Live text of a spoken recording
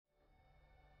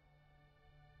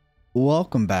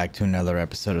Welcome back to another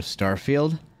episode of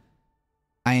Starfield.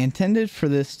 I intended for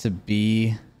this to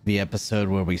be the episode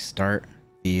where we start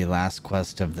the last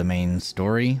quest of the main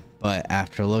story, but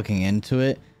after looking into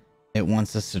it, it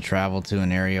wants us to travel to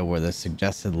an area where the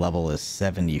suggested level is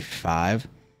 75.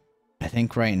 I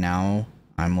think right now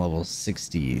I'm level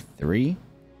 63.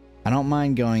 I don't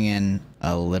mind going in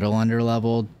a little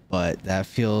underleveled, but that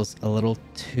feels a little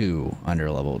too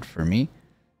underleveled for me.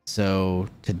 So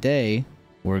today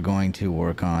we're going to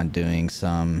work on doing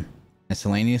some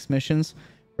miscellaneous missions.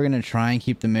 We're going to try and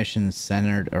keep the missions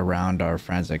centered around our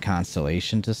friends at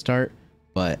Constellation to start,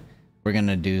 but we're going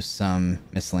to do some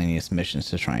miscellaneous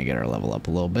missions to try and get our level up a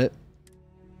little bit.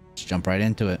 Let's jump right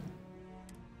into it.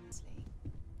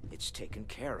 It's taken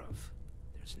care of.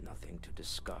 There's nothing to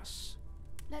discuss.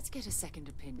 Let's get a second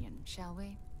opinion, shall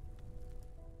we?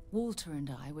 Walter and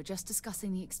I were just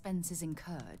discussing the expenses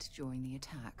incurred during the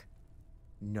attack.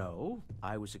 No,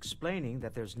 I was explaining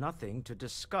that there's nothing to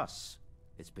discuss.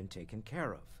 It's been taken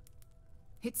care of.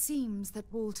 It seems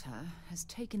that Walter has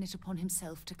taken it upon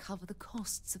himself to cover the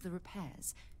costs of the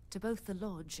repairs to both the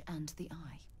lodge and the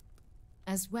Eye,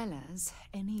 as well as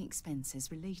any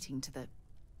expenses relating to the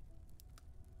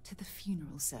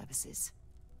funeral services.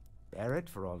 Barrett,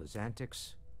 for all his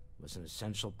antics, was an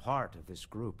essential part of this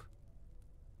group.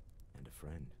 And a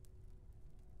friend.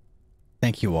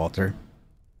 Thank you, Walter.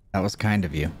 That was kind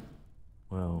of you.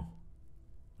 Well,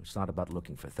 it's not about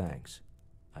looking for thanks.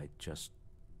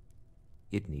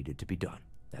 It needed to be done,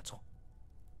 that's all.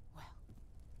 Well,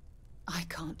 I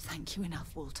can't thank you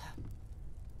enough, Walter.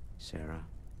 Sarah,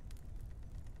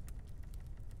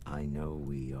 I know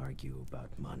we argue about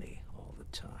money all the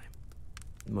time.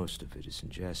 Most of it is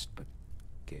in jest, but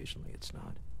occasionally it's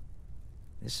not.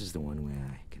 This is the one way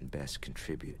I can best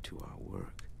contribute to our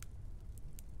work.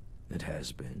 It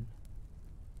has been,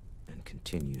 and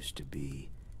continues to be,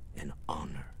 an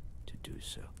honor to do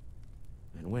so.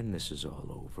 And when this is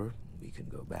all over, we can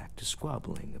go back to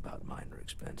squabbling about minor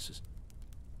expenses.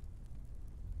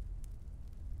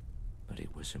 But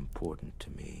it was important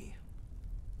to me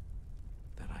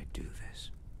that I do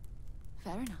this.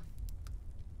 Fair enough.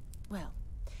 Well,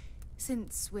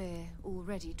 since we're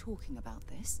already talking about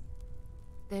this,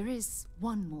 there is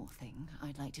one more thing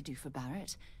I'd like to do for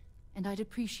Barrett, and I'd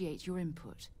appreciate your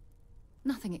input.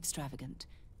 Nothing extravagant,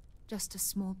 just a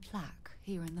small plaque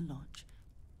here in the lodge.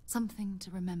 Something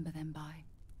to remember them by.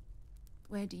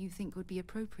 Where do you think would be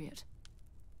appropriate?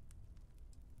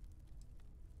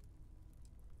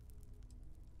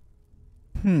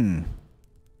 The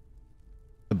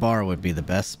bar would be the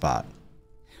best spot.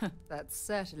 That's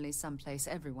certainly someplace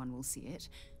everyone will see it.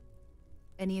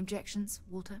 Any objections,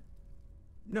 Walter?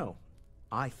 No,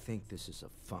 I think this is a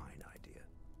fine idea.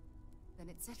 Then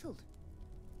it's settled.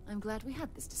 I'm glad we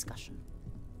had this discussion.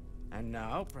 And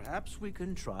now, perhaps we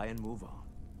can try and move on.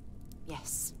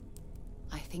 Yes,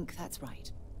 I think that's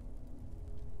right.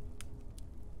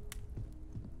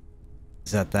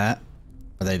 Is that?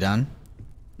 Are they done?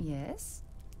 Yes?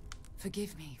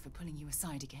 Forgive me for pulling you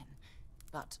aside again,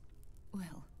 but,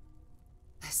 well,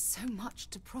 there's so much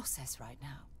to process right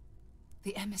now.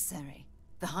 The emissary,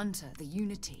 the hunter, the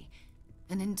unity,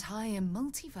 an entire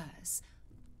multiverse.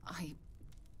 I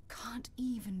can't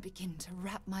even begin to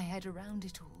wrap my head around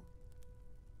it all.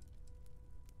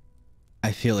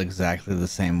 I feel exactly the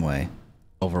same way.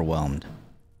 Overwhelmed.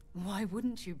 Why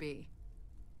wouldn't you be?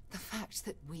 The fact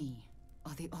that we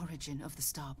are the origin of the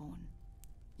Starborn.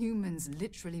 Humans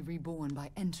literally reborn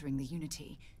by entering the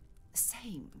Unity. The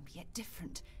same, yet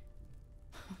different.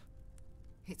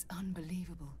 It's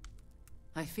unbelievable.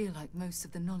 I feel like most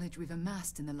of the knowledge we've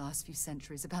amassed in the last few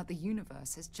centuries about the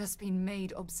universe has just been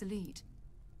made obsolete.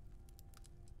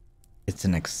 It's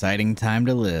an exciting time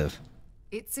to live.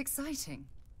 It's exciting,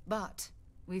 but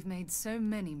we've made so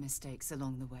many mistakes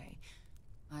along the way.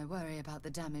 I worry about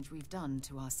the damage we've done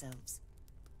to ourselves.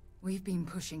 We've been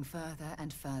pushing further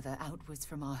and further outwards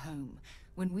from our home,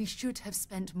 when we should have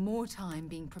spent more time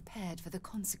being prepared for the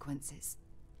consequences.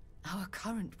 Our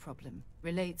current problem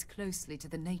relates closely to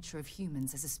the nature of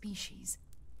humans as a species.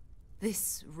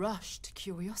 This rushed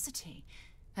curiosity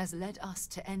has led us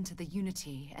to enter the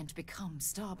Unity and become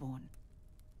Starborn.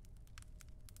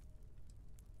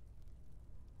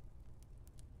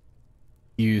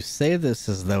 You say this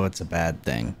as though it's a bad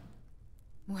thing.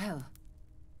 Well,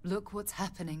 look what's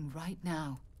happening right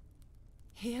now.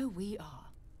 Here we are,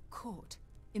 caught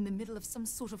in the middle of some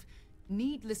sort of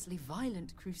needlessly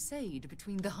violent crusade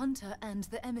between the hunter and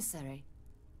the emissary.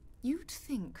 You'd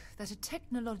think that a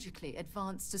technologically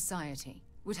advanced society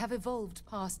would have evolved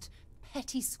past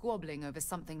petty squabbling over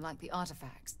something like the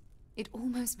artifacts. It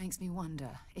almost makes me wonder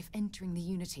if entering the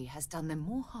Unity has done them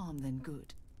more harm than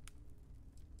good.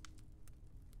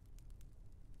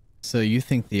 So you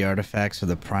think the artifacts are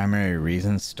the primary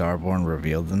reason Starborn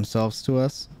revealed themselves to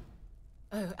us?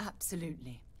 Oh,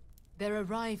 absolutely. Their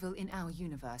arrival in our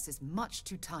universe is much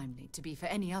too timely to be for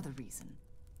any other reason.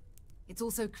 It's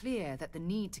also clear that the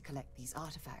need to collect these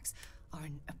artifacts are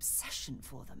an obsession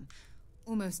for them,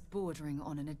 almost bordering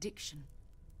on an addiction.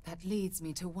 That leads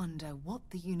me to wonder what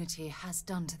the Unity has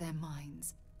done to their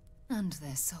minds and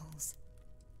their souls.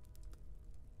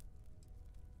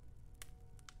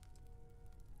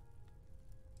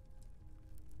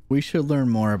 We should learn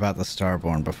more about the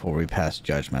Starborn before we pass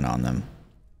judgment on them.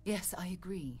 Yes, I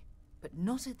agree, but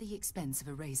not at the expense of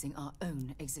erasing our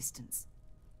own existence.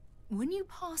 When you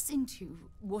pass into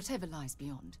whatever lies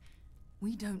beyond,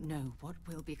 we don't know what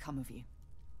will become of you.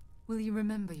 Will you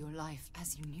remember your life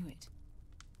as you knew it?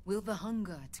 Will the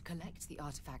hunger to collect the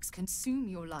artifacts consume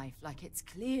your life like it's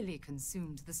clearly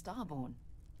consumed the Starborn?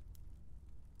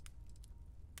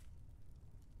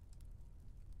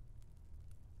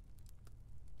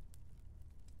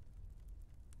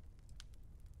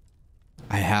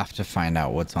 I have to find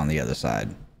out what's on the other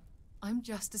side. I'm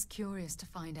just as curious to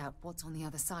find out what's on the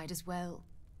other side as well,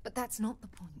 but that's not the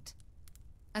point.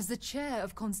 As the chair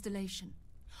of Constellation,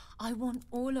 I want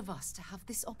all of us to have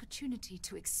this opportunity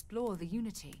to explore the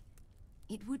Unity.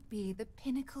 It would be the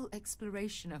pinnacle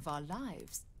exploration of our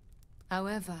lives.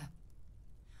 However,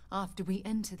 after we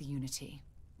enter the Unity,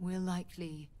 we'll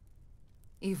likely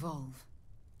evolve.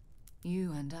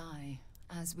 You and I,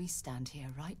 as we stand here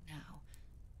right now,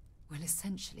 will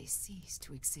essentially cease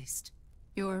to exist.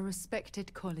 You're a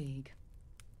respected colleague,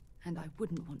 and I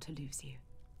wouldn't want to lose you.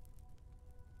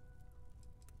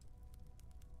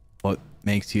 What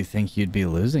makes you think you'd be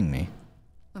losing me?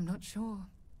 I'm not sure.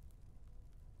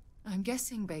 I'm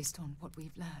guessing based on what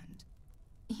we've learned.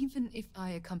 Even if I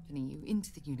accompany you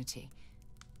into the Unity,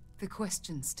 the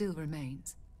question still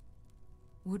remains.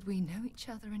 Would we know each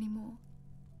other anymore?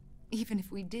 Even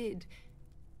if we did,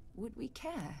 would we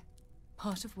care?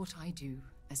 Part of what I do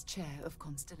as chair of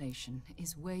Constellation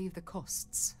is weigh the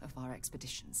costs of our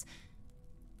expeditions.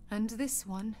 And this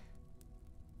one,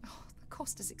 oh, the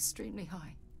cost is extremely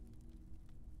high.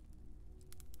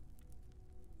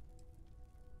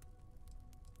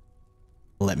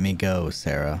 Let me go,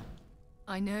 Sarah.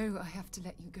 I know I have to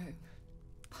let you go,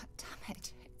 but damn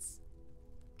it, it's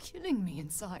killing me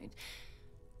inside.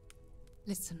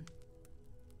 Listen,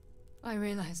 I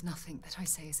realize nothing that I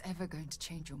say is ever going to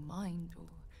change your mind or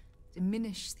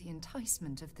diminish the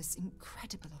enticement of this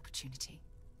incredible opportunity.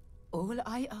 All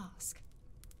I ask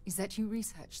is that you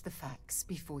research the facts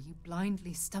before you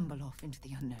blindly stumble off into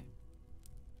the unknown.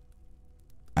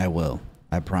 I will.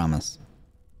 I promise.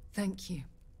 Thank you.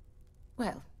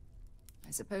 Well,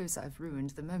 I suppose I've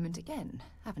ruined the moment again,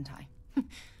 haven't I? I'm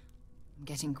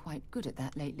getting quite good at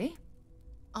that lately.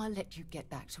 I'll let you get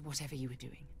back to whatever you were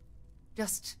doing.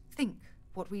 Just think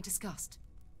what we discussed.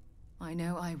 I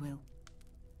know I will.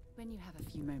 When you have a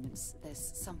few moments,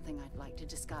 there's something I'd like to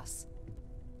discuss.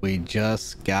 We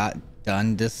just got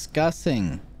done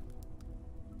discussing.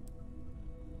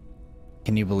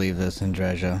 Can you believe this,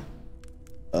 Andreja?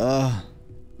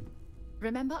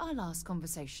 Remember our last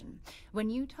conversation, when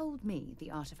you told me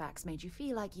the artifacts made you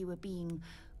feel like you were being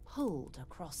pulled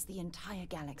across the entire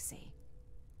galaxy?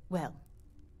 Well,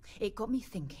 it got me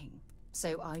thinking,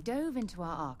 so I dove into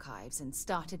our archives and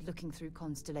started looking through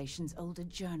Constellation's older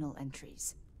journal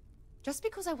entries. Just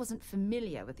because I wasn't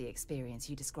familiar with the experience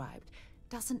you described,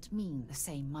 doesn't mean the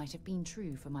same might have been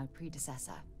true for my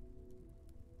predecessor.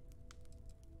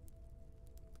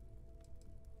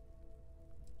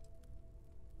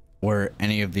 Were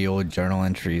any of the old journal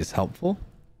entries helpful?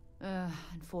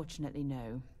 Unfortunately,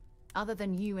 no. Other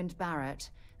than you and Barrett,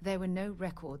 there were no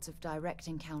records of direct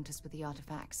encounters with the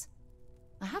artifacts.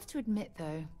 I have to admit,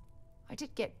 though, I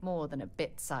did get more than a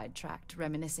bit sidetracked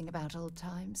reminiscing about old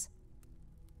times.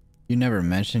 You never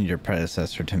mentioned your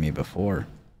predecessor to me before.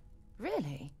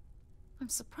 Really? I'm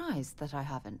surprised that I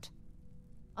haven't.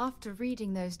 After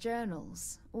reading those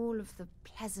journals, all of the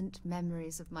pleasant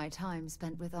memories of my time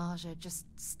spent with Aja just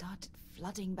started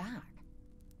flooding back.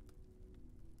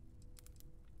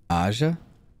 Aja?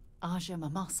 Aja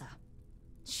Mamasa.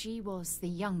 She was the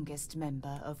youngest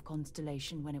member of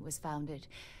Constellation when it was founded.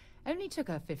 Only took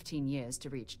her 15 years to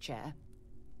reach chair.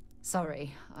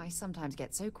 Sorry, I sometimes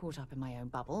get so caught up in my own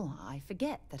bubble, I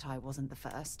forget that I wasn't the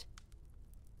first.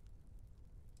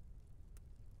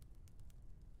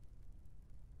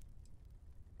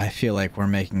 I feel like we're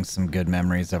making some good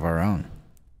memories of our own.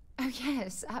 Oh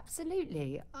yes,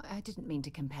 absolutely. I didn't mean to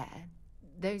compare.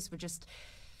 Those were just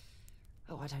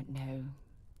oh, I don't know,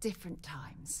 different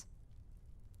times.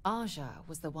 Aja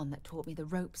was the one that taught me the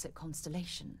ropes at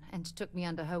Constellation and took me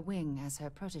under her wing as her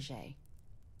protege.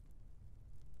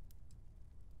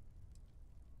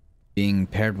 Being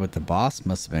paired with the boss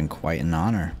must have been quite an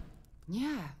honor.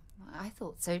 Yeah, I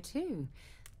thought so too.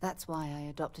 That's why I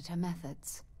adopted her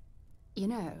methods. You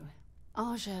know,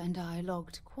 Aja and I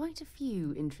logged quite a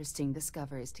few interesting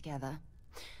discoveries together.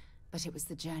 But it was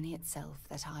the journey itself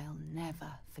that I'll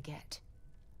never forget.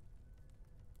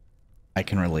 I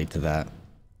can relate to that.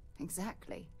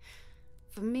 Exactly.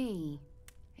 For me,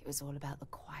 it was all about the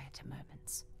quieter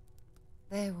moments.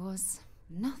 There was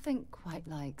nothing quite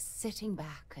like sitting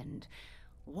back and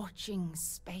watching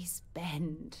space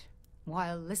bend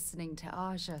while listening to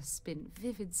Aja spin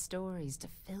vivid stories to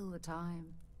fill the time.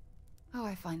 Oh,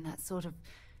 I find that sort of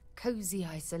cozy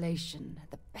isolation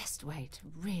the best way to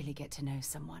really get to know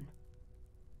someone.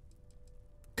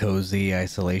 Cozy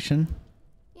isolation?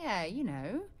 Yeah, you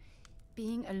know,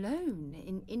 being alone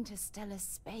in interstellar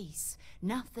space,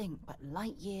 nothing but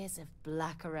light years of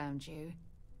black around you.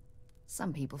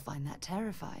 Some people find that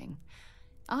terrifying.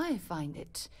 I find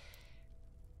it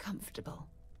comfortable.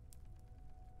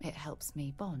 It helps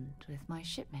me bond with my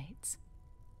shipmates.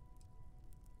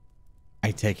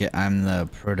 I take it I'm the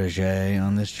protege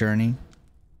on this journey?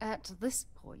 At this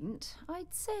point,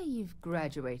 I'd say you've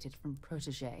graduated from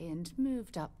protege and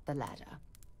moved up the ladder.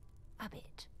 A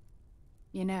bit.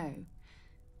 You know,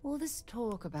 all this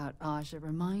talk about Aja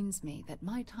reminds me that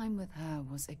my time with her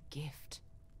was a gift.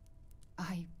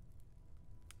 I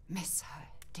miss her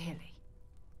dearly.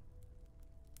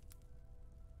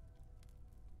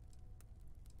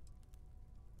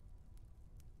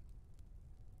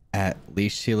 At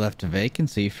least she left a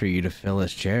vacancy for you to fill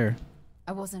his chair.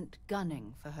 I wasn't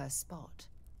gunning for her spot.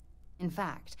 In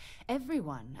fact,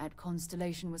 everyone at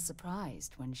Constellation was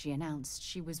surprised when she announced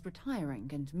she was retiring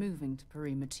and moving to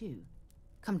Parima 2.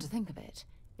 Come to think of it,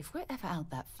 if we're ever out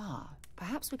that far,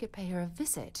 perhaps we could pay her a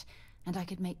visit, and I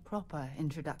could make proper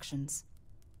introductions.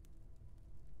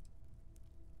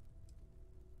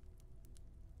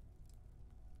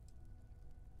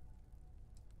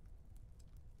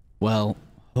 Well,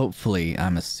 hopefully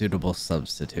I'm a suitable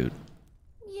substitute.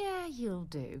 Yeah, you'll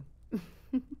do.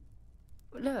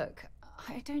 Look,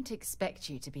 I don't expect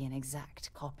you to be an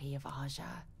exact copy of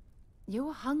Aja.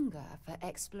 Your hunger for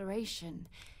exploration,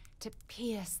 to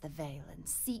pierce the veil and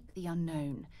seek the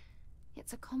unknown,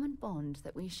 it's a common bond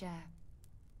that we share.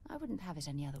 I wouldn't have it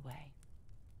any other way.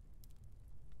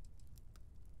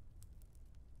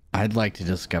 I'd like to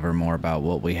discover more about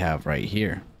what we have right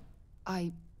here.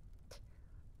 I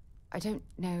don't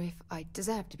know if I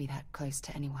deserve to be that close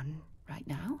to anyone right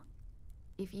now.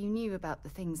 If you knew about the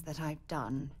things that I've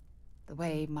done, the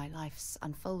way my life's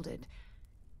unfolded,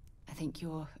 I think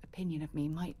your opinion of me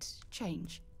might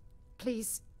change.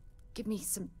 Please, give me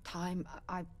some time.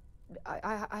 I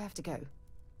have to go.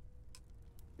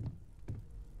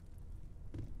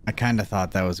 I kind of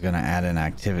thought that was going to add an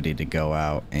activity to go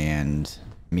out and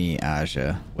meet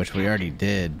Aja, which we already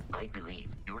did. I believe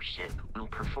your ship will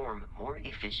perform more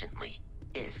efficiently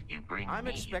if you bring I'm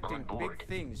me expecting on board. big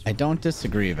things. I don't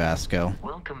disagree, Vasco.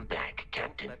 Welcome back,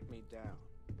 Captain. Let me down.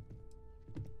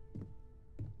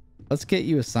 Let's get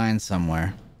you assigned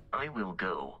somewhere. I will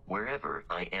go wherever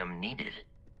I am needed.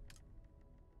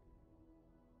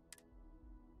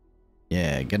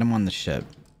 Yeah, get him on the ship.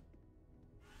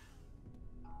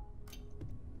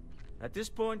 At this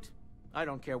point, I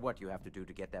don't care what you have to do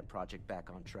to get that project back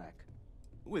on track.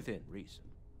 Within reason.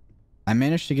 I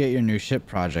managed to get your new ship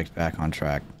project back on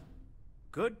track.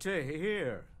 Good to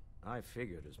hear. I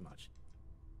figured as much.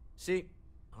 See,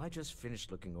 I just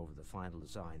finished looking over the final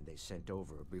design they sent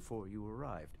over before you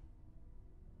arrived.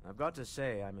 I've got to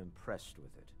say I'm impressed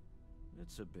with it.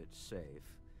 It's a bit safe,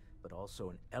 but also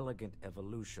an elegant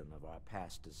evolution of our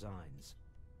past designs.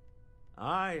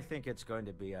 I think it's going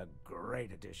to be a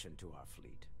great addition to our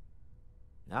fleet.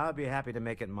 I'll be happy to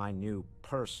make it my new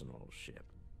personal ship.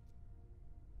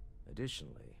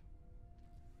 Additionally,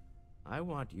 I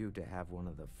want you to have one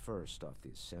of the first off the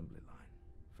assembly line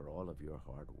for all of your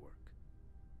hard work.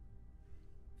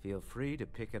 Feel free to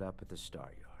pick it up at the Star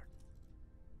Yard.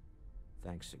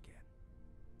 Thanks again.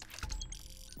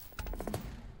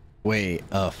 Wait,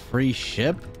 a free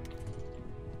ship?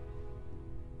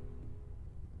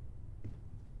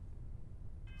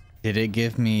 Did it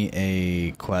give me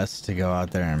a quest to go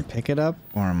out there and pick it up,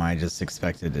 or am I just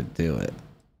expected to do it?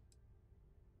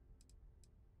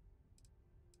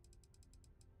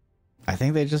 I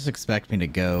think they just expect me to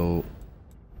go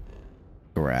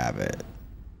grab it.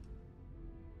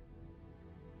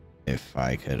 If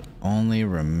I could only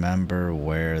remember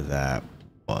where that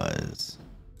was.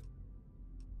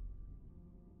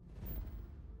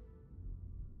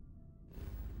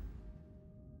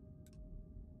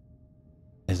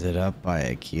 Is it up by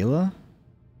Aquila?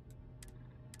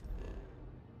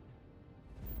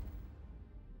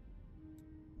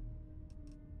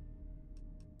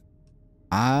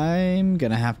 I'm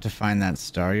gonna have to find that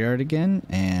star yard again,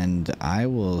 and I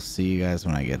will see you guys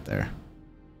when I get there.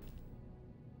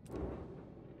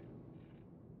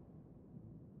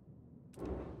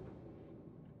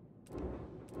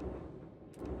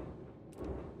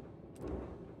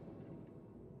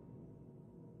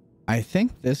 I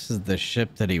think this is the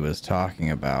ship that he was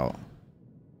talking about.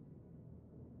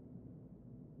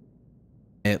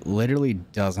 It literally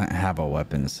doesn't have a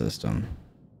weapon system,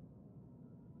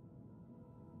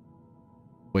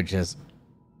 which is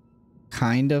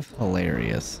kind of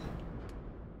hilarious.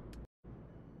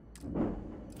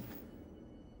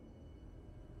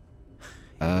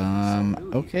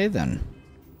 Okay then.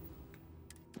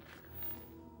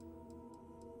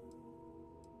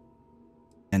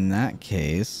 In that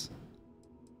case,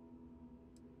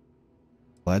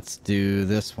 let's do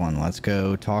this one. Let's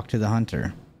go talk to the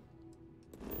hunter.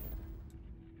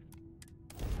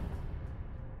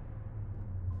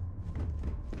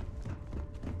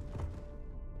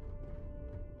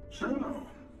 So,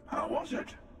 how was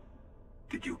it?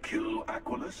 Did you kill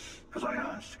Aquilus, as I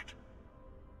asked?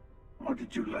 Or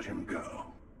did you let him go?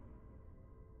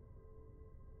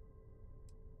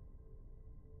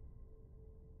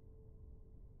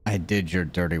 I did your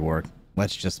dirty work.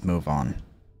 Let's just move on.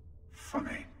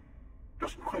 Funny.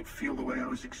 Doesn't quite feel the way I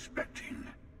was expecting.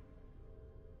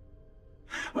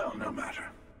 Well, no matter.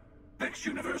 Next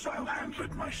universe, I'll handle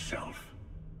it myself.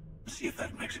 See if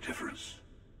that makes a difference.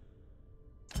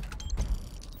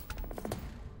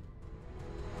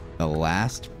 The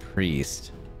Last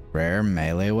Priest. Rare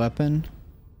melee weapon?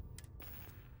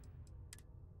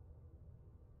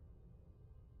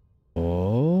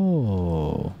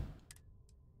 Oh.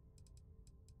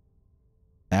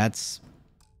 That's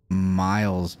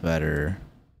miles better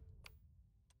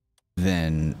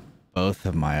than both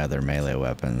of my other melee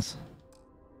weapons.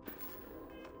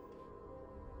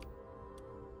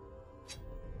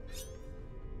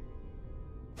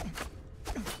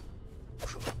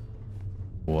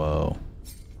 Whoa.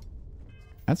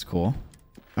 That's cool.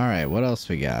 Alright, what else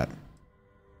we got?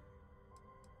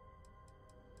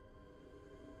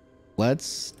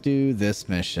 Let's do this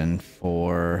mission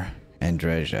for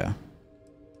Andreja.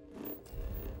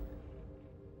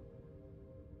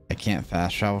 I can't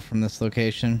fast travel from this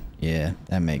location? Yeah,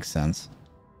 that makes sense.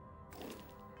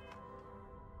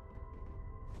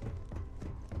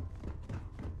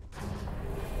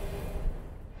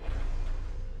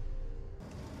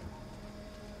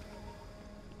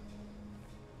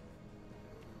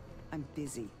 I'm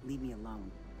busy. Leave me alone.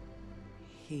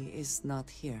 He is not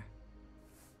here.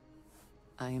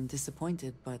 I am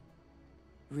disappointed, but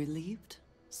relieved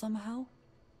somehow?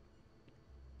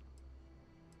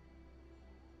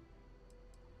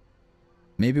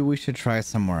 Maybe we should try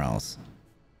somewhere else.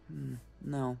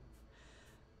 No.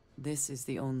 This is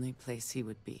the only place he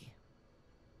would be.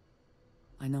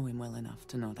 I know him well enough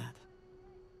to know that.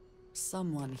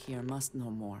 Someone here must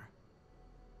know more.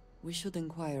 We should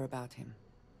inquire about him.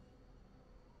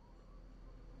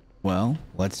 Well,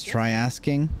 let's try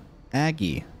asking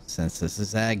Aggie, since this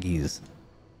is Aggie's.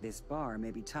 This bar may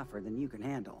be tougher than you can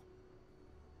handle.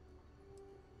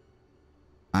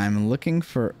 I'm looking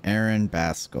for Aaron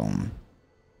Bascom.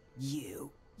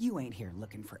 You ain't here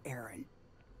looking for Erin.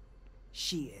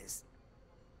 She is.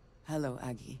 Hello,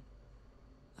 Aggie.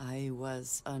 I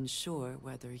was unsure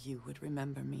whether you would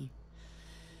remember me.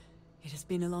 It has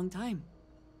been a long time.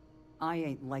 I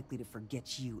ain't likely to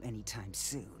forget you anytime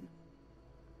soon.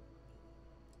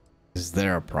 Is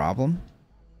there a problem?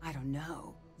 I don't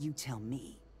know. You tell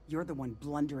me. You're the one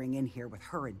blundering in here with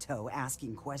her in tow,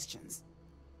 asking questions.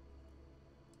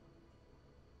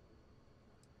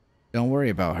 Don't worry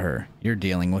about her. You're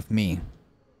dealing with me.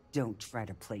 Don't try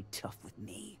to play tough with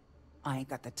me. I ain't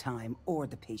got the time or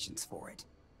the patience for it.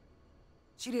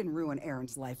 She didn't ruin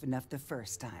Aaron's life enough the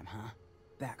first time, huh?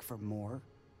 Back for more?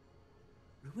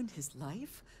 Ruined his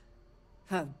life?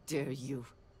 How dare you?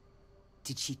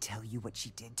 Did she tell you what she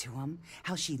did to him?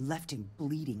 How she left him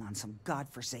bleeding on some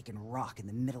godforsaken rock in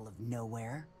the middle of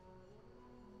nowhere?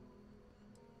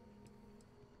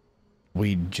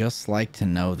 We'd just like to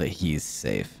know that he's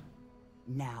safe.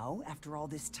 Now, after all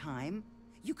this time,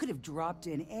 you could have dropped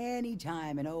in any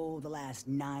time in, the last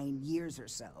 9 years or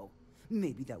so.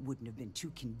 Maybe that wouldn't have been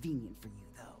too convenient for you,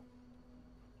 though.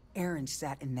 Aaron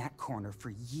sat in that corner for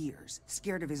years,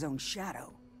 scared of his own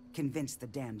shadow. Convinced the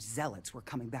damn zealots were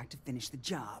coming back to finish the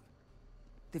job.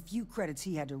 The few credits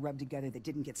he had to rub together that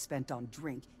didn't get spent on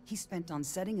drink, he spent on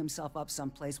setting himself up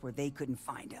someplace where they couldn't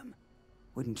find him.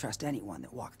 Wouldn't trust anyone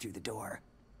that walked through the door.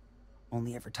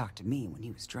 Only ever talked to me when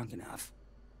he was drunk enough.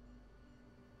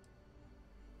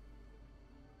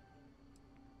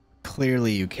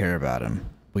 Clearly you care about him.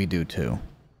 We do too.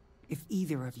 If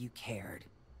either of you cared,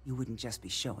 you wouldn't just be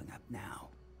showing up now.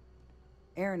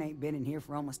 Aaron ain't been in here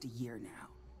for almost a year now.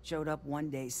 Showed up one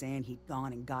day saying he'd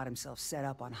gone and got himself set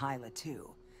up on Hyla too,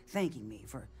 thanking me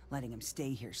for letting him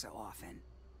stay here so often.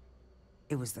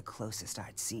 It was the closest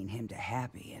I'd seen him to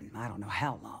happy in I don't know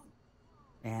how long.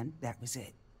 And that was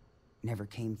it. Never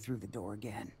came through the door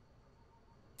again.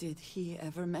 Did he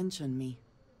ever mention me?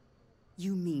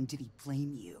 You mean, did he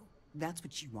blame you? That's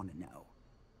what you want to know.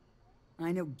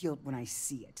 I know guilt when I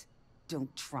see it.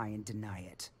 Don't try and deny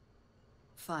it.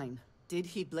 Fine. Did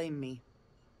he blame me?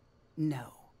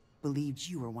 No. Believed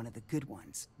you were one of the good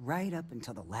ones, right up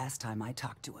until the last time I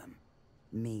talked to him.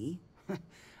 Me?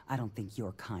 I don't think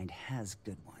your kind has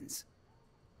good ones.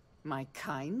 My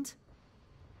kind?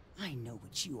 I know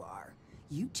what you are.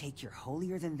 You take your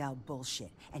holier-than-thou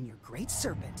bullshit and your great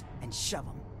serpent and shove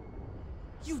them.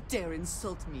 You dare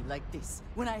insult me like this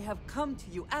when I have come to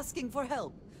you asking for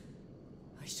help.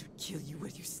 I should kill you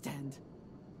where you stand.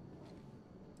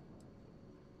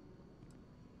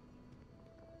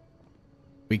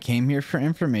 We came here for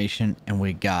information and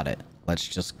we got it. Let's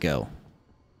just go.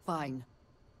 Fine.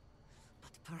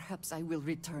 But perhaps I will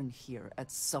return here at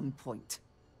some point.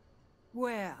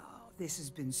 Well, this has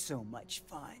been so much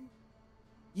fun.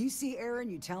 You see Aaron,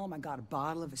 you tell him I got a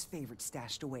bottle of his favorite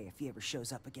stashed away if he ever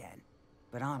shows up again.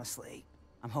 But honestly,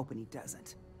 I'm hoping he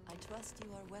doesn't. I trust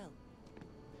you are well.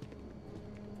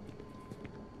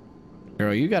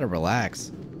 Girl, you gotta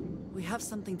relax. We have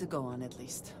something to go on at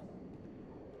least.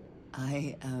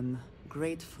 I am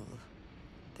grateful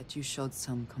that you showed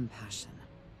some compassion,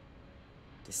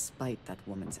 despite that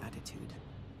woman's attitude.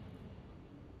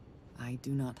 I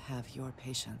do not have your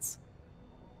patience.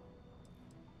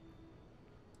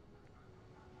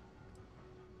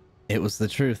 It was the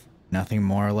truth. Nothing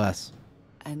more or less.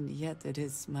 And yet it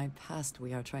is my past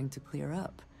we are trying to clear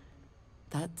up.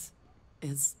 That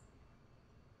is...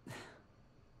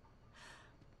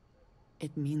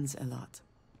 It means a lot.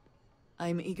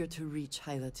 I'm eager to reach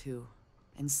Hyla too,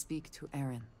 and speak to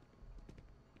Aaron.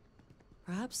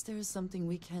 Perhaps there is something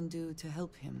we can do to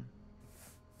help him.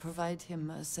 Provide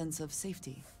him a sense of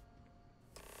safety.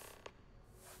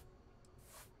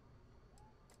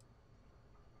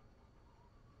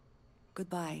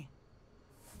 Goodbye.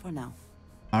 For now.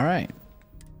 All right.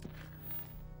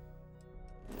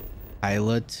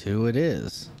 Hyla 2 it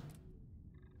is.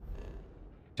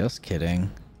 Just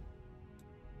kidding.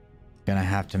 Gonna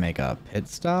have to make a pit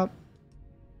stop?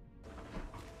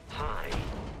 Hi.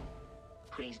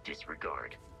 Please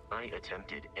disregard. I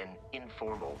attempted an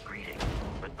informal greeting,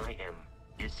 but I am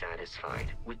dissatisfied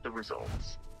with the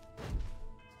results.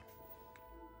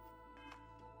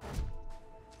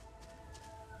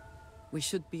 We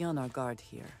should be on our guard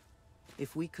here.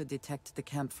 If we could detect the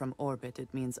camp from orbit,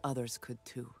 it means others could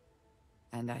too.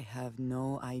 And I have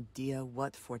no idea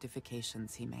what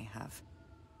fortifications he may have.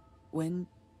 When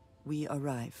we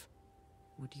arrive,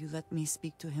 would you let me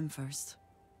speak to him first?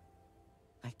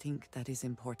 I think that is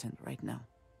important right now.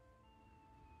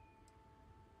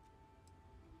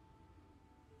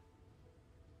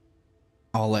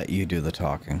 I'll let you do the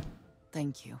talking.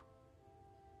 Thank you.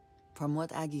 From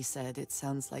what Aggie said, it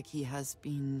sounds like he has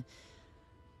been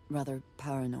rather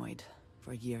paranoid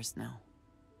for years now.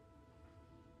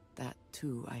 That,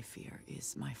 too, I fear,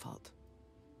 is my fault.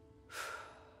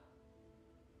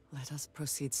 Let us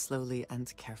proceed slowly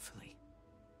and carefully.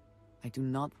 I do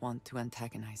not want to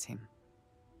antagonize him.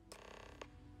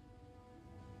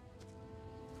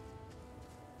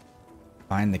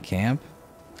 Find the camp?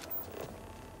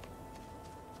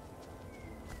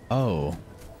 Oh.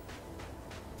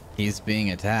 He's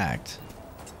being attacked.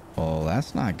 Well,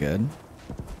 that's not good.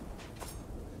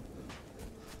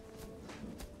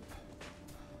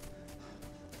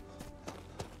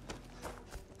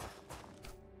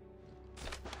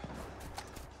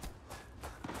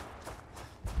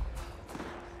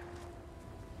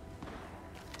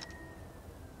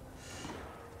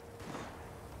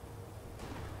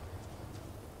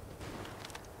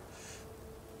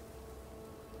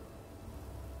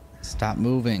 Stop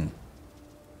moving.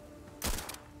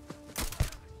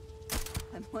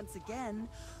 And once again,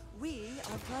 we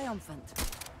are triumphant.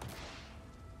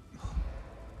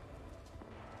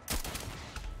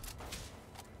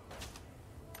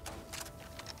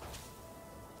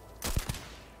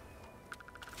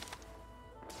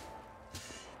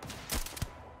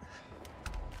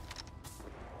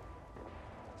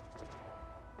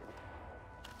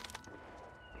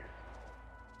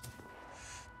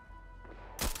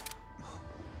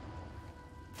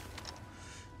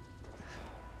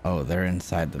 Oh, they're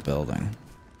inside the building.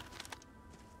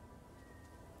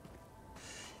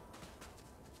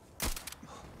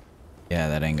 Yeah,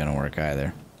 that ain't gonna work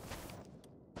either.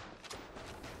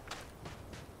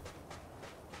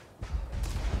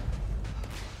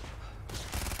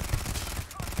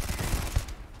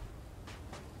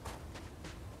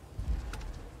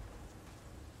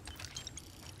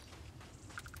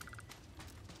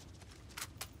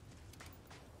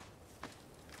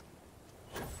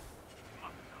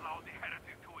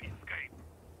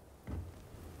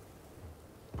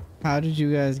 How did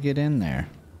you guys get in there?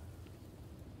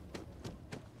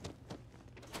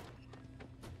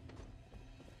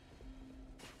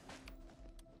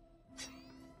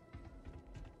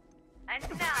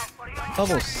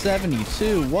 Level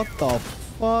 72, what the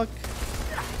fuck?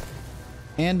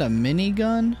 And a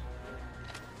minigun?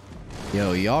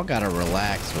 Yo, y'all gotta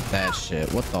relax with that shit.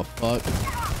 What the fuck?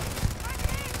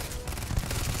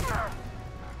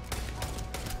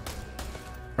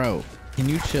 Bro, can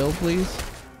you chill, please?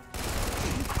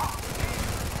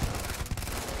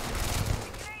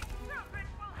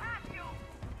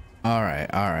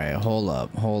 Alright, hold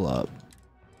up.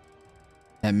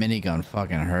 That minigun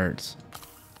fucking hurts.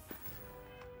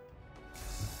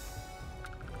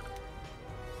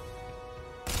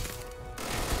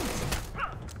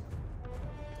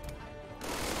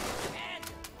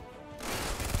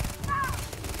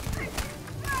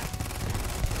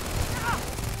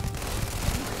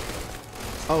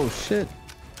 Oh shit.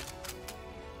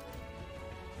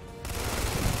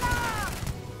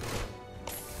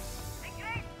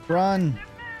 Run.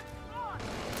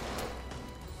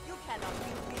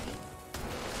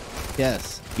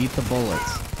 Yes, eat the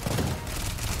bullets.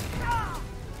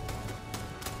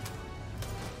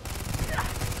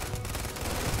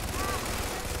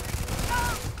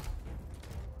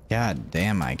 God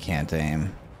damn, I can't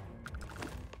aim.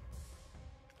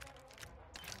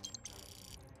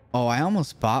 Oh, I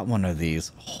almost bought one of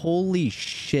these. Holy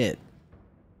shit.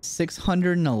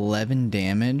 611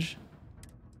 damage.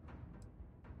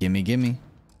 Gimme.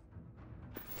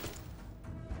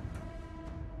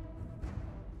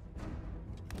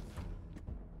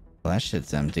 Well, that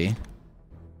shit's empty.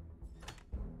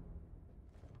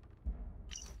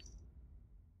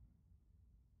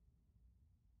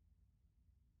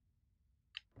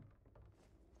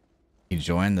 You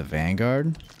joined the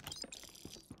Vanguard?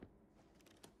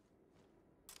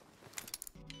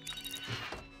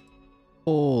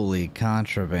 Holy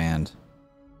contraband.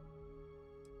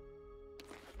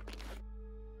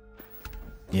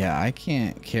 Yeah, I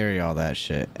can't carry all that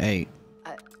shit. Hey.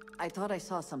 I thought I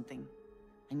saw something.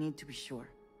 I need to be sure.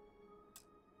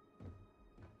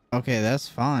 Okay, that's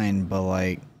fine, but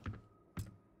like...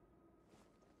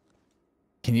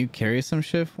 Can you carry some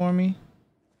shit for me?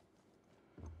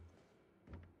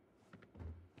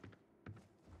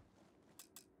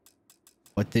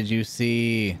 What did you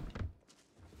see?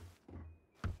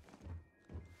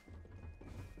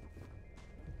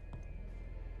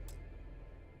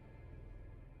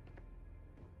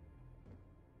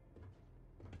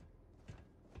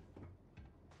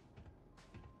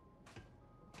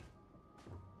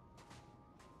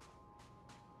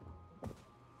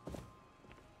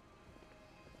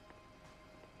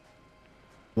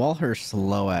 While her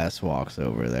slow ass walks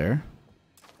over there.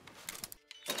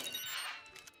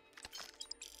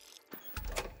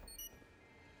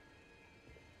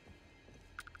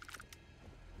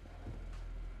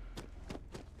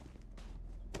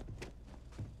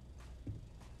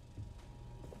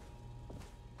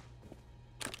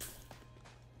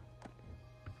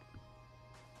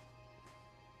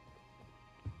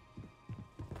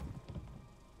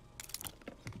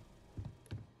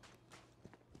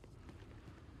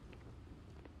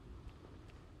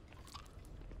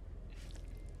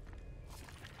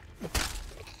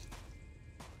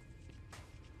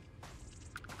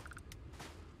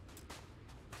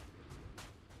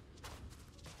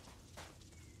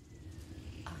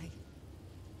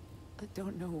 I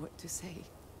don't know what to say.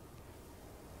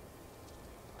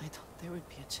 I thought there would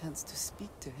be a chance to speak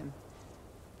to him.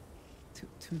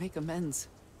 To make amends.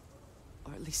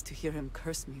 Or at least to hear him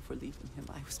curse me for leaving him.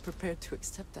 I was prepared to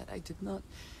accept that. I did not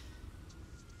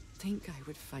think I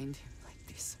would find him like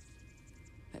this.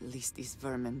 At least these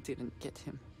vermin didn't get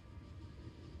him.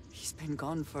 He's been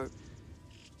gone for...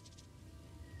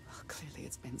 Well, clearly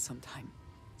it's been some time.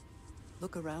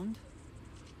 Look around.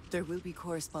 There will be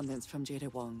correspondence from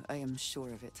Jade Wong. I am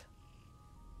sure of it.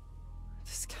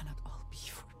 This cannot all be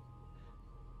for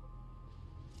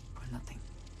nothing.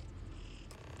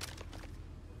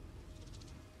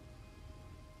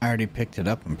 I already picked it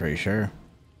up, I'm pretty sure.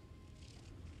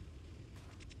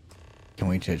 Can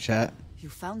we chit chat? You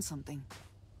found something.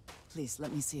 Please,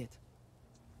 let me see it.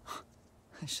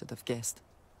 I should have guessed.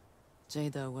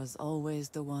 Jada was always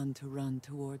the one to run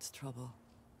towards trouble.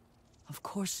 Of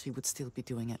course she would still be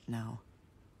doing it now.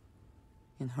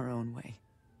 In her own way.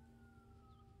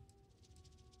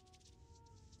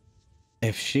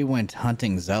 If she went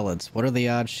hunting zealots, what are the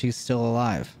odds she's still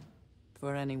alive?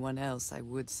 For anyone else, I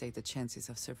would say the chances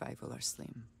of survival are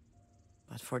slim.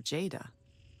 But for Jada...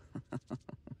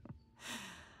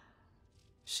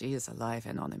 she is alive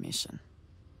and on a mission.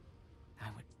 I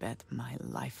would bet my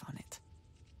life on it.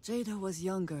 Jada was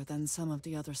younger than some of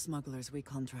the other smugglers we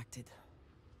contracted.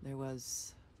 There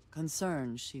was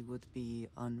concern she would be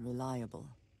unreliable.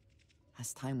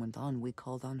 As time went on, we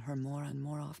called on her more and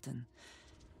more often,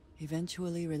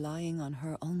 eventually relying on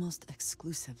her almost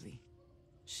exclusively.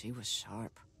 She was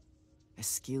sharp, a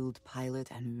skilled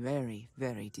pilot and very,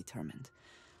 very determined.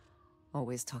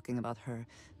 Always talking about her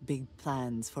big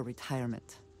plans for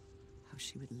retirement, how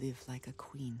she would live like a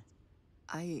queen.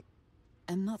 I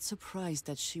am not surprised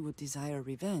that she would desire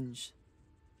revenge.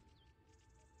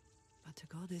 But to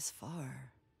go this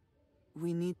far,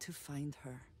 we need to find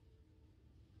her.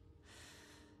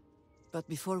 But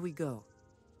before we go,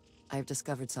 I've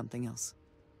discovered something else.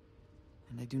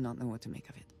 And I do not know what to make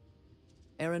of it.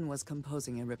 Aaron was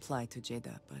composing a reply to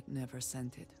Jada, but never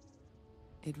sent it.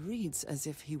 It reads as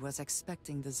if he was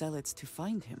expecting the Zealots to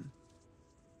find him.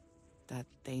 That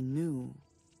they knew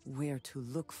where to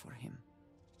look for him.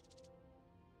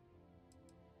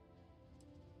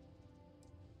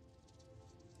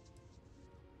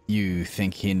 You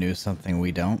think he knew something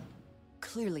we don't?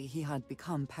 Clearly he had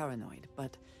become paranoid,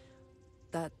 but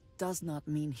that does not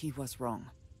mean he was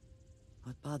wrong.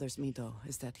 What bothers me, though,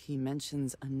 is that he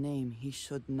mentions a name he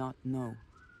should not know.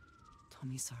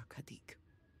 Tomisar Kadik.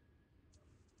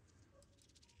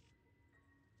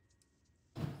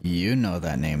 You know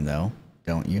that name, though,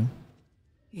 don't you?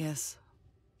 Yes,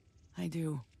 I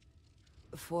do.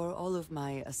 For all of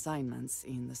my assignments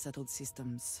in the settled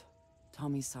systems,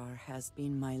 Tomisar has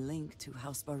been my link to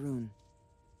House Baroon.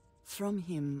 From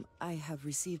him, I have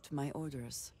received my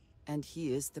orders, and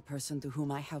he is the person to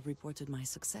whom I have reported my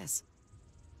success.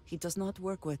 He does not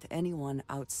work with anyone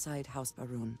outside House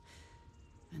Baroon,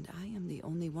 and I am the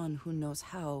only one who knows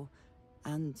how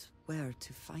and where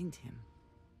to find him.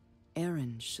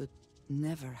 Aaron should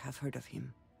never have heard of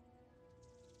him.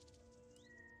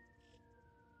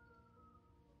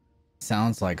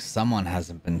 Sounds like someone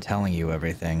hasn't been telling you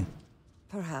everything.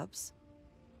 Perhaps.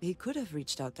 He could have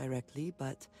reached out directly,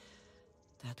 but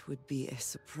that would be a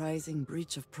surprising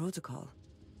breach of protocol.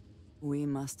 We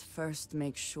must first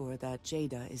make sure that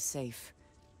Jada is safe,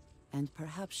 and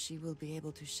perhaps she will be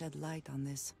able to shed light on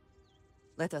this.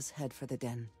 Let us head for the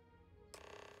den.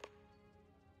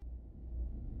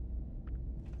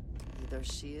 Either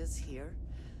she is here,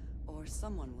 or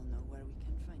someone will know where we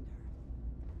can find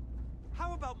her.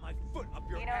 How about my foot up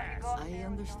your ass? I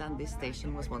understand this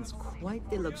station was once quite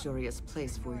the luxurious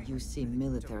place for UC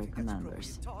military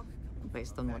commanders.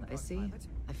 Based on what I see,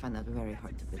 I find that very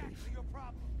hard to believe.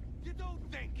 You don't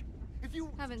think if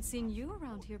you Haven't seen you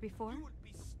around here before.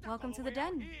 Welcome to the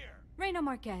den. Reina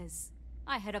Marquez.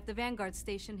 I head up the Vanguard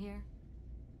station here.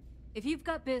 If you've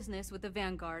got business with the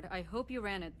Vanguard, I hope you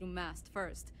ran it through Mast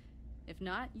first. If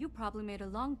not, you probably made a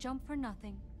long jump for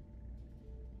nothing.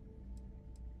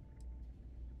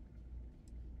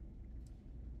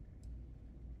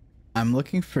 I'm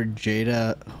looking for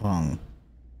Jada Huang.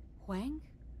 Huang?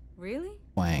 Really?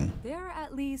 Huang. There are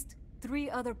at least 3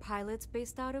 other pilots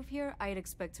based out of here I'd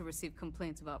expect to receive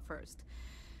complaints about first.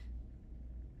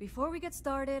 Before we get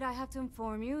started, I have to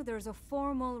inform you there's a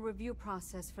formal review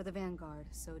process for the Vanguard,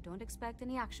 so don't expect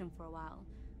any action for a while,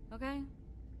 okay?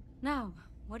 Now,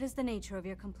 what is the nature of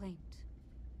your complaint?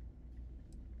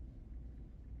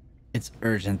 It's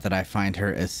urgent that I find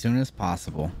her as soon as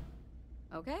possible.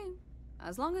 Okay,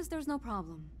 as long as there's no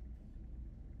problem.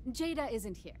 Jada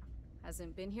isn't here.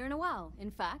 Hasn't been here in a while.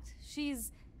 In fact,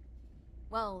 she's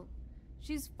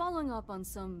following up on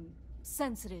some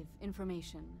sensitive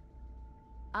information.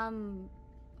 I'm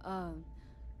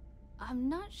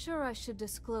not sure I should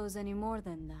disclose any more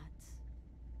than that.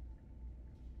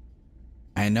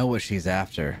 I know what she's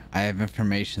after. I have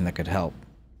information that could help.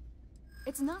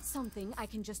 It's not something I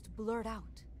can just blurt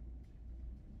out.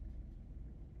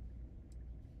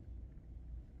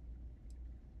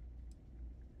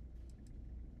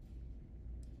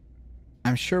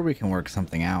 I'm sure we can work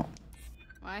something out.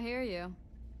 I hear you.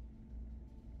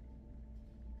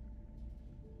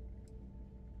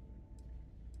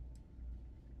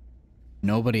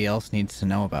 Nobody else needs to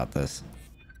know about this.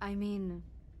 I mean,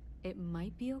 it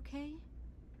might be okay.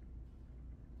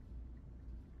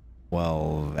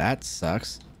 Well, that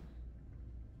sucks.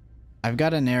 I've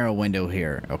got a narrow window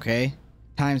here, okay?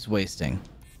 Time's wasting.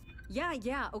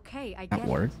 Yeah, okay, I get That it.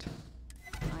 worked.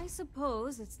 I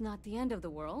suppose it's not the end of the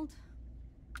world.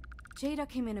 Jada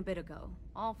came in a bit ago,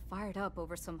 all fired up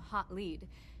over some hot lead.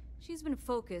 She's been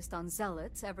focused on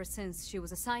zealots ever since she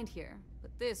was assigned here,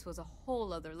 but this was a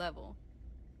whole other level.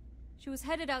 She was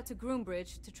headed out to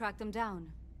Groombridge to track them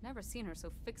down. Never seen her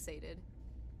so fixated.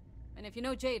 And if you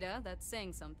know Jada, that's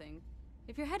saying something.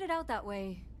 If you're headed out that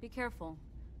way, be careful.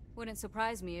 Wouldn't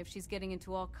surprise me if she's getting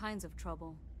into all kinds of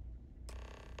trouble.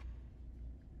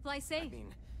 Fly safe.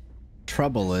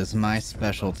 Trouble is my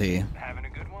specialty. Having a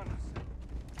good one?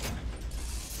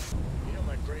 You know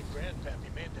my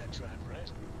great-grandpappy made that tribe,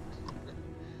 right?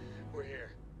 We're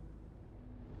here.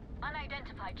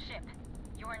 Unidentified ship.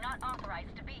 You are not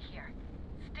authorized to be here.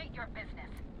 State your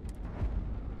business.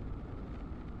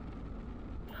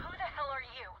 Who the hell are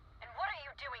you? And what are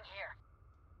you doing here?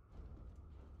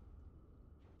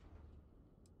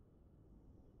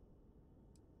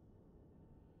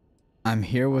 I'm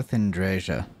here with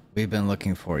Andreja. We've been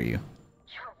looking for you.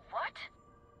 You're what?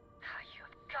 You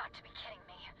have got to be kidding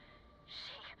me.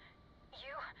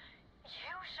 You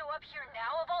show up here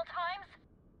now of all times?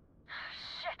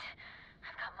 Shit.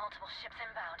 I've got multiple ships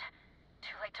inbound.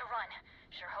 Too late to run.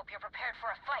 Sure hope you're prepared for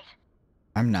a fight.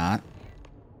 I'm not.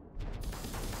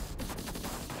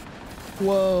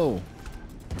 Whoa.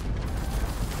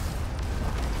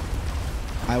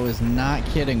 I was not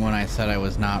kidding when I said I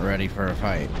was not ready for a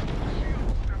fight.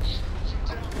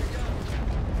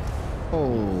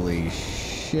 Holy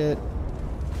shit.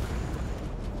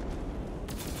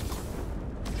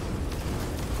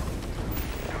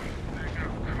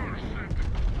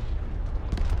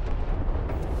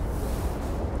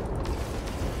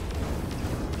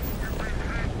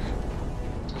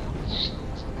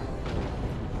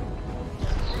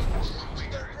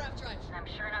 I'm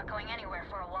sure not going anywhere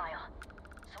for a while.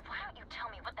 So why don't you tell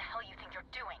me what the hell you think you're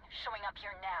doing, showing up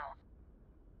here now?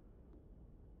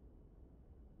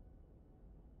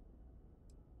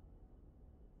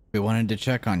 We wanted to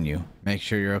check on you, make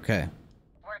sure you're okay.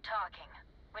 We're talking,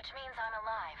 which means I'm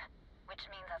alive. Which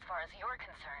means as far as you're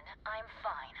concerned, I'm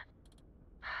fine.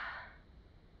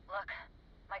 Look,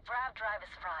 my grav drive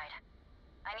is fried.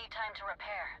 I need time to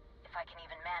repair, if I can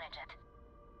even manage it.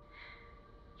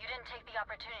 You didn't take the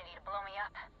opportunity to blow me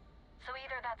up. So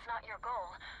either that's not your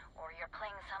goal, or you're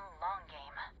playing some long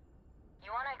game.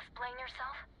 You want to explain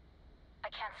yourself?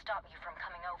 I can't stop you from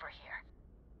coming over here.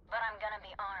 But I'm gonna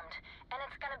be armed, and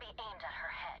it's gonna be aimed at her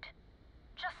head.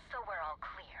 Just so we're all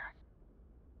clear.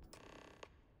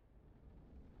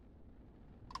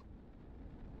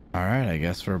 Alright, I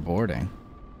guess we're boarding.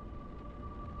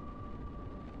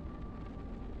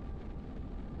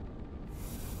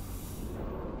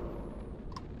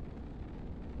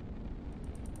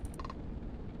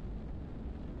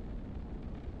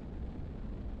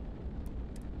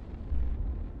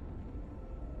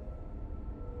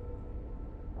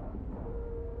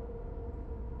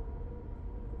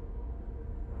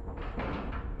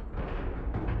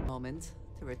 Moment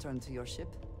to return to your ship.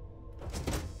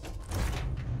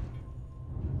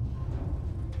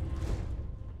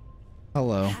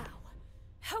 Hello.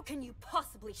 How can you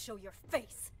possibly show your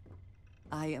face?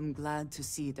 I am glad to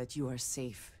see that you are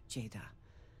safe, Jada.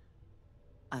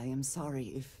 I am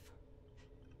sorry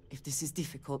if this is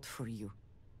difficult for you.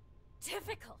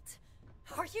 Difficult?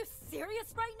 Are you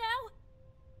serious right now?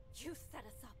 You set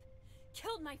us up,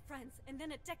 killed my friends, and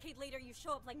then a decade later you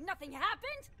show up like nothing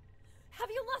happened? Have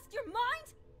you lost your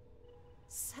mind?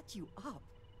 Set you up?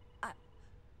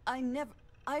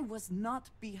 I was not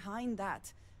behind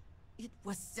that. It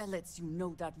was zealots, you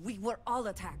know that. We were all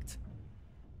attacked.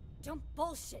 Don't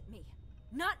bullshit me.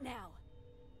 Not now.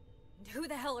 And who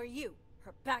the hell are you?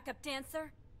 Her backup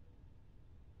dancer?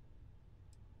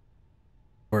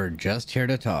 We're just here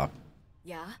to talk.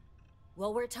 Yeah?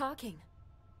 Well, we're talking.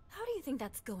 How do you think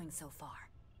that's going so far?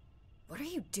 What are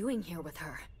you doing here with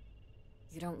her?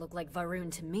 You don't look like Varun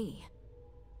to me.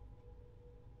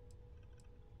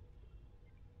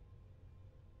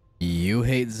 You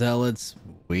hate zealots,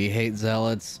 we hate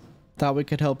zealots. Thought we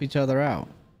could help each other out.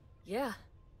 Yeah.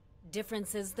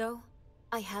 Differences, though?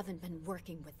 I haven't been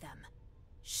working with them.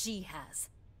 She has.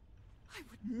 I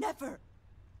would never.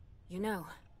 You know,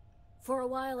 for a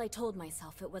while I told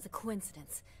myself it was a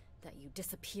coincidence that you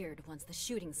disappeared once the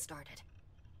shooting started.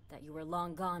 That you were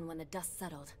long gone when the dust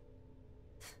settled.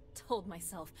 Told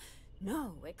myself,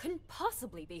 no, it couldn't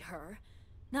possibly be her.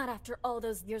 Not after all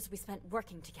those years we spent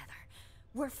working together.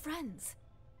 We're friends.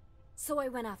 So I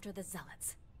went after the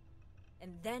zealots.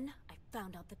 And then I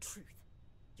found out the truth.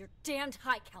 Your damned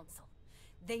High Council.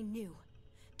 They knew.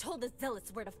 Told the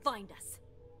Zealots where to find us.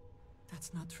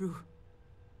 That's not true.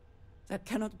 That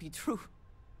cannot be true.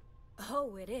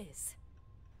 Oh, it is.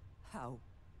 How?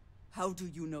 How do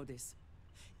you know this?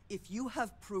 If you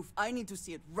have proof, I need to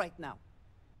see it right now.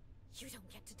 You don't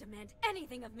get to demand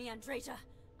anything of me, Andreja.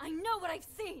 I know what I've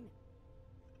seen!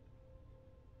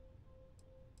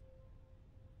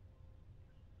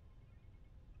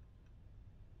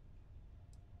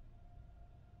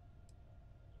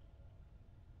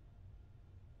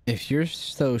 If you're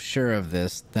so sure of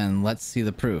this, then let's see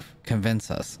the proof.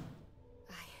 Convince us.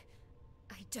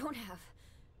 I don't have...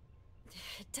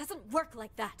 It doesn't work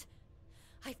like that.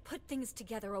 I've put things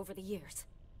together over the years.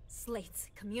 Slates,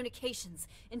 communications,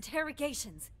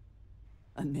 interrogations.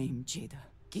 A name, Jada.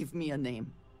 Give me a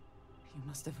name. You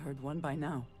must have heard one by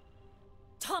now.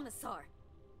 Tomasar!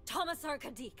 Tomasar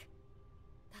Kadik!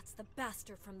 That's the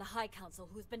bastard from the High Council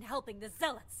who's been helping the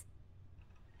Zealots!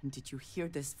 And did you hear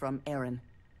this from Aaron?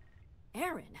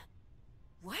 Aaron?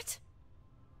 What?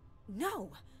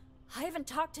 No! I haven't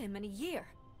talked to him in a year.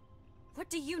 What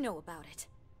do you know about it?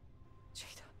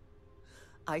 Jada,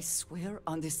 I swear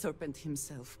on the Serpent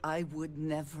himself, I would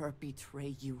never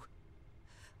betray you.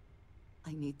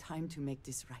 I need time to make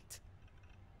this right.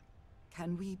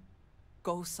 Can we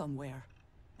go somewhere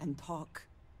and talk?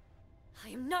 I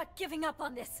am not giving up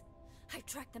on this! I've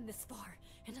tracked them this far,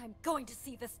 and I'm going to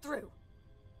see this through.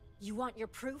 You want your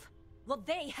proof? Well,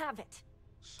 they have it.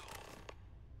 So,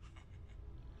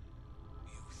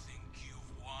 you think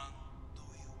you've won, do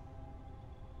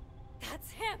you?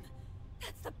 That's him!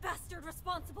 That's the bastard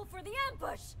responsible for the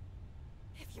ambush!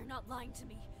 If you're not lying to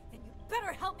me, then you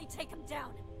better help me take him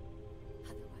down!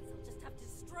 Otherwise, I'll just have to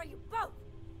destroy you both!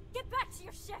 Get back to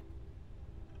your ship!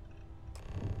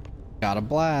 Got a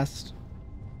blast.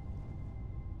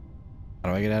 How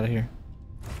do I get out of here?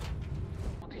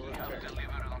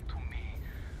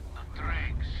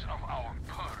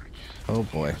 Oh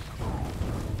boy.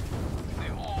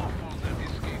 The awful that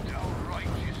escaped our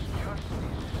righteous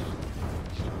justice.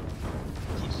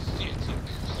 Pathetic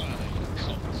High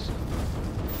Council.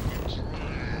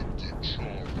 Betrayed the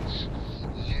charge.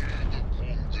 Laid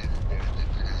upon them by the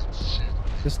great sin.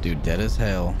 This dude dead as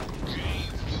hell. Gave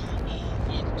you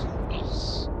over to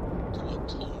us to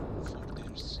atone for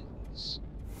their sins.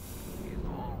 It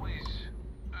always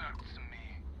irks me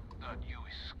that you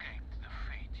escaped the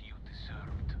fate you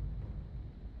deserved.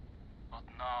 But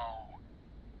now,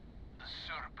 the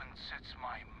Serpent sets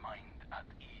my mind at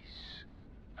ease,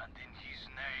 and in his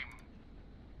name,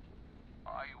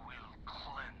 I will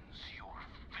cleanse your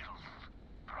filth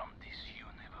from this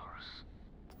universe.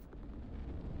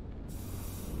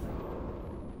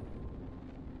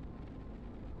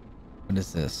 What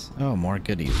is this? Oh, more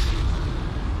goodies.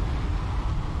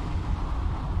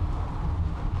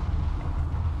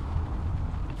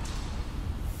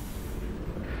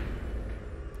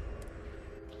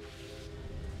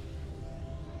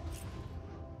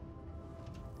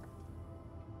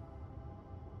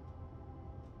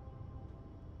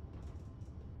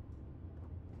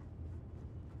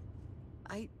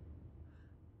 I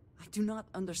do not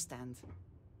understand.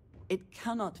 It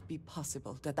cannot be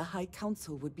possible that the High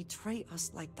Council would betray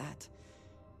us like that.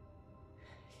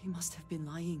 He must have been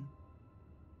lying.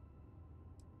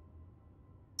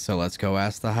 So let's go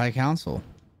ask the High Council.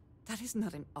 That is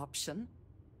not an option.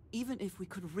 Even if we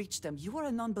could reach them, you are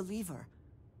a non-believer.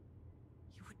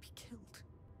 You would be killed.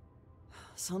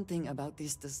 Something about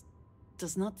this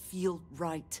does not feel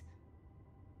right.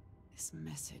 This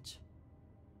message.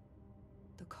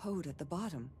 The code at the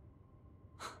bottom.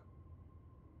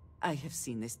 I have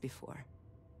seen this before.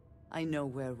 I know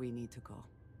where we need to go.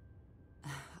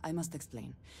 I must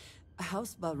explain.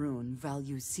 House Baroon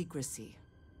values secrecy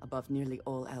above nearly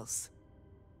all else.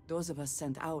 Those of us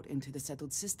sent out into the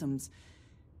settled systems,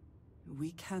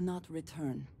 we cannot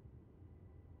return.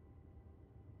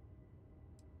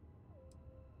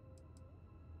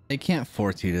 They can't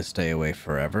force you to stay away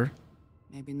forever.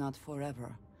 Maybe not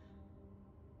forever,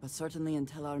 but certainly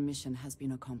until our mission has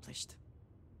been accomplished.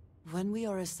 When we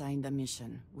are assigned a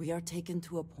mission, we are taken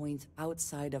to a point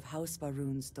outside of House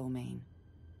Baroon's domain.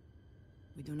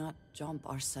 We do not jump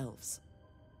ourselves.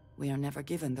 We are never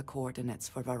given the coordinates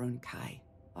for Varun Kai,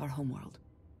 our homeworld.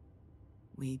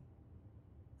 We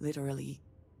literally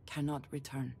cannot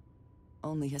return.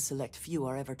 Only a select few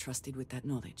are ever trusted with that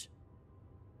knowledge.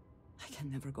 I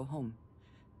can never go home.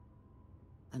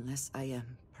 Unless I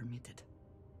am permitted.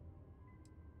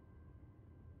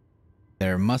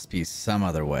 There must be some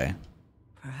other way.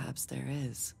 Perhaps there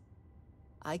is.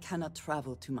 I cannot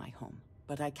travel to my home,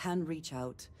 but I can reach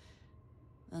out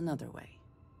another way.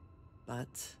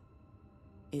 But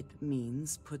It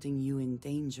means putting you in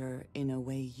danger in a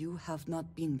way you have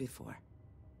not been before.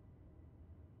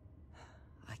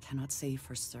 I cannot say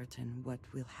for certain what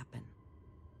will happen.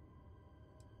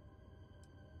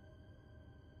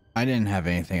 I didn't have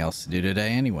anything else to do today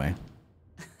anyway.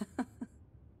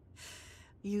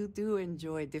 You do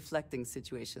enjoy deflecting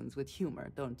situations with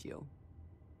humor, don't you?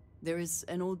 There is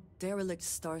an old derelict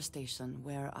star station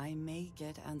where I may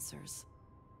get answers.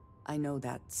 I know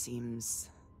that seems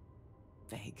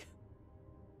vague.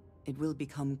 It will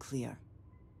become clear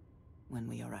when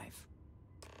we arrive.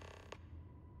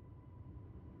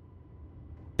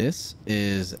 This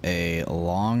is a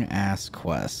long-ass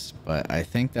quest, but I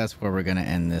think that's where we're going to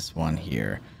end this one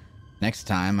here. Next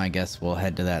time, I guess we'll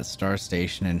head to that star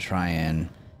station and try and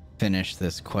finish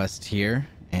this quest here,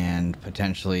 and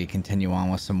potentially continue on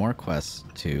with some more quests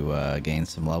to gain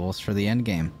some levels for the end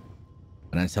game.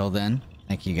 But until then,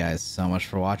 thank you guys so much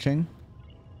for watching.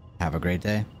 Have a great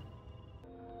day.